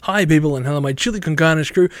Hi people and hello my Chili con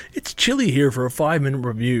Carnage crew, it's Chili here for a 5-minute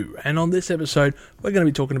review, and on this episode we're going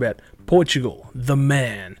to be talking about Portugal, the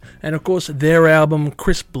man, and of course their album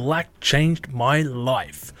Chris Black Changed My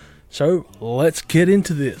Life. So let's get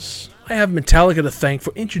into this. I have Metallica to thank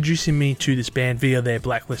for introducing me to this band via their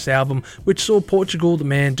Blacklist album, which saw Portugal the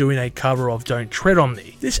Man doing a cover of Don't Tread On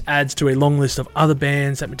Me. This adds to a long list of other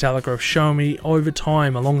bands that Metallica have shown me over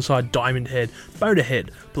time alongside Diamond Head, Motorhead,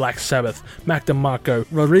 Black Sabbath, Mac DeMarco,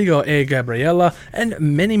 Rodrigo e Gabriela, and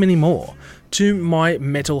many more. To my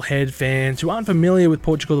metalhead fans who aren't familiar with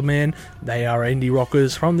Portugal the Man, they are indie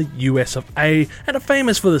rockers from the US of A and are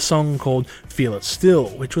famous for the song called Feel It Still,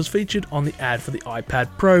 which was featured on the ad for the iPad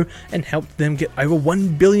Pro and helped them get over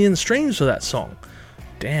 1 billion streams for that song.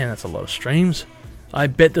 Damn, that's a lot of streams. I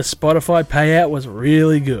bet the Spotify payout was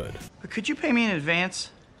really good. Could you pay me in advance?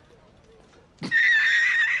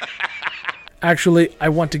 Actually, I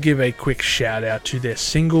want to give a quick shout out to their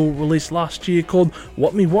single released last year called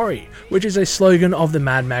What Me Worry, which is a slogan of the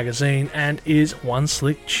Mad magazine and is one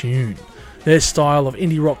slick tune. Their style of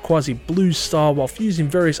indie rock quasi blues style while fusing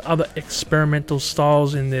various other experimental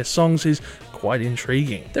styles in their songs is quite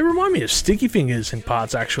intriguing. They remind me of Sticky Fingers in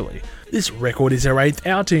parts actually. This record is their 8th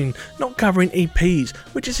outing, not covering EPs,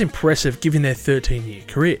 which is impressive given their 13-year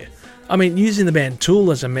career. I mean, using the band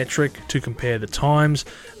Tool as a metric to compare the times,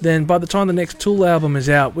 then by the time the next Tool album is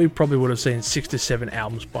out, we probably would have seen 6 to 7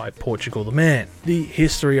 albums by Portugal the Man. The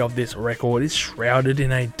history of this record is shrouded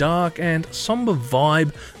in a dark and somber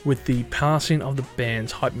vibe with the passing of the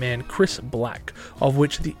band's hype man Chris Black, of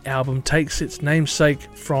which the album takes its namesake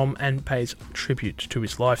from and pays tribute to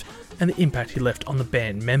his life and the impact he left on the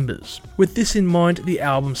band members. With this in mind, the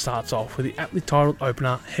album starts off with the aptly titled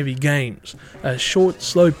opener Heavy Games, a short,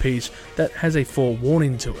 slow piece that has a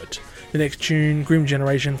forewarning to it. The next tune, Grim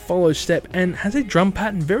Generation, follows step and has a drum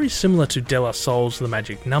pattern very similar to De La Soul's The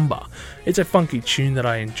Magic Number. It's a funky tune that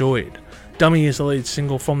I enjoyed. Dummy is the lead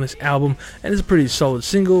single from this album and is a pretty solid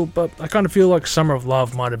single, but I kind of feel like Summer of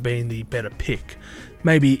Love might have been the better pick.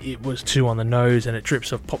 Maybe it was too on the nose and it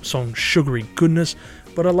drips of pop song sugary goodness,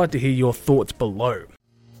 but I'd like to hear your thoughts below.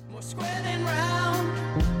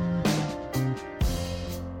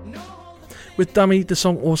 With Dummy, the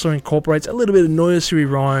song also incorporates a little bit of nursery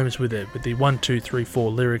rhymes with it, with the 1, 2, 3,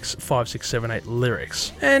 4 lyrics, 5, 6, 7, 8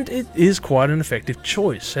 lyrics. And it is quite an effective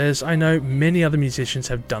choice, as I know many other musicians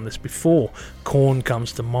have done this before. Korn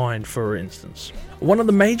comes to mind, for instance. One of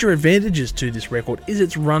the major advantages to this record is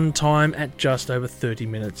its runtime at just over 30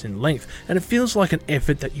 minutes in length, and it feels like an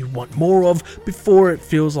effort that you want more of before it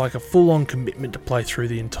feels like a full-on commitment to play through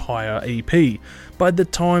the entire EP. By the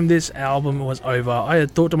time this album was over, I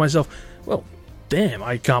had thought to myself, well, damn,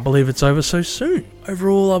 I can't believe it's over so soon.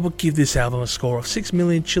 Overall, I would give this album a score of 6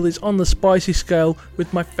 million chilies on the spicy scale,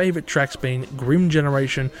 with my favourite tracks being Grim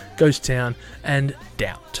Generation, Ghost Town, and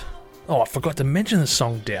Doubt. Oh, I forgot to mention the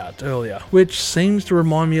song Doubt earlier, which seems to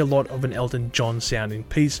remind me a lot of an Elton John sounding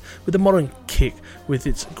piece with a modern kick with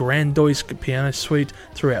its grandiose piano suite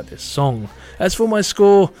throughout this song. As for my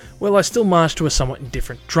score, well, I still march to a somewhat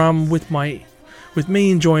different drum with me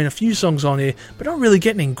enjoying a few songs on here, but not really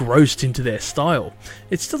getting engrossed into their style.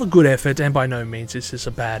 It's still a good effort, and by no means is this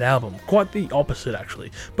a bad album. Quite the opposite,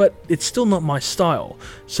 actually. But it's still not my style.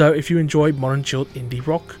 So if you enjoy modern chilled indie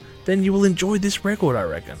rock, then you will enjoy this record, I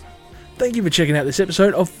reckon. Thank you for checking out this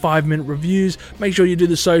episode of 5-Minute Reviews. Make sure you do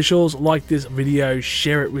the socials, like this video,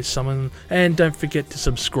 share it with someone, and don't forget to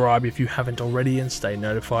subscribe if you haven't already and stay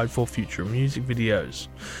notified for future music videos.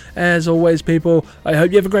 As always, people, I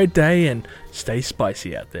hope you have a great day and stay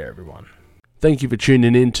spicy out there, everyone. Thank you for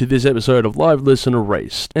tuning in to this episode of Live Listen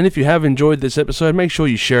Erased. And if you have enjoyed this episode, make sure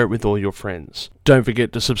you share it with all your friends. Don't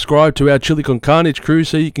forget to subscribe to our Chili con Carnage crew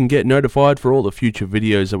so you can get notified for all the future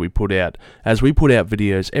videos that we put out, as we put out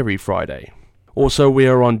videos every Friday. Also, we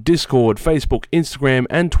are on Discord, Facebook, Instagram,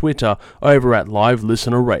 and Twitter over at Live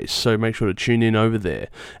Listen Erased, so make sure to tune in over there.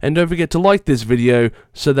 And don't forget to like this video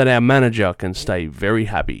so that our manager can stay very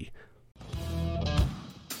happy.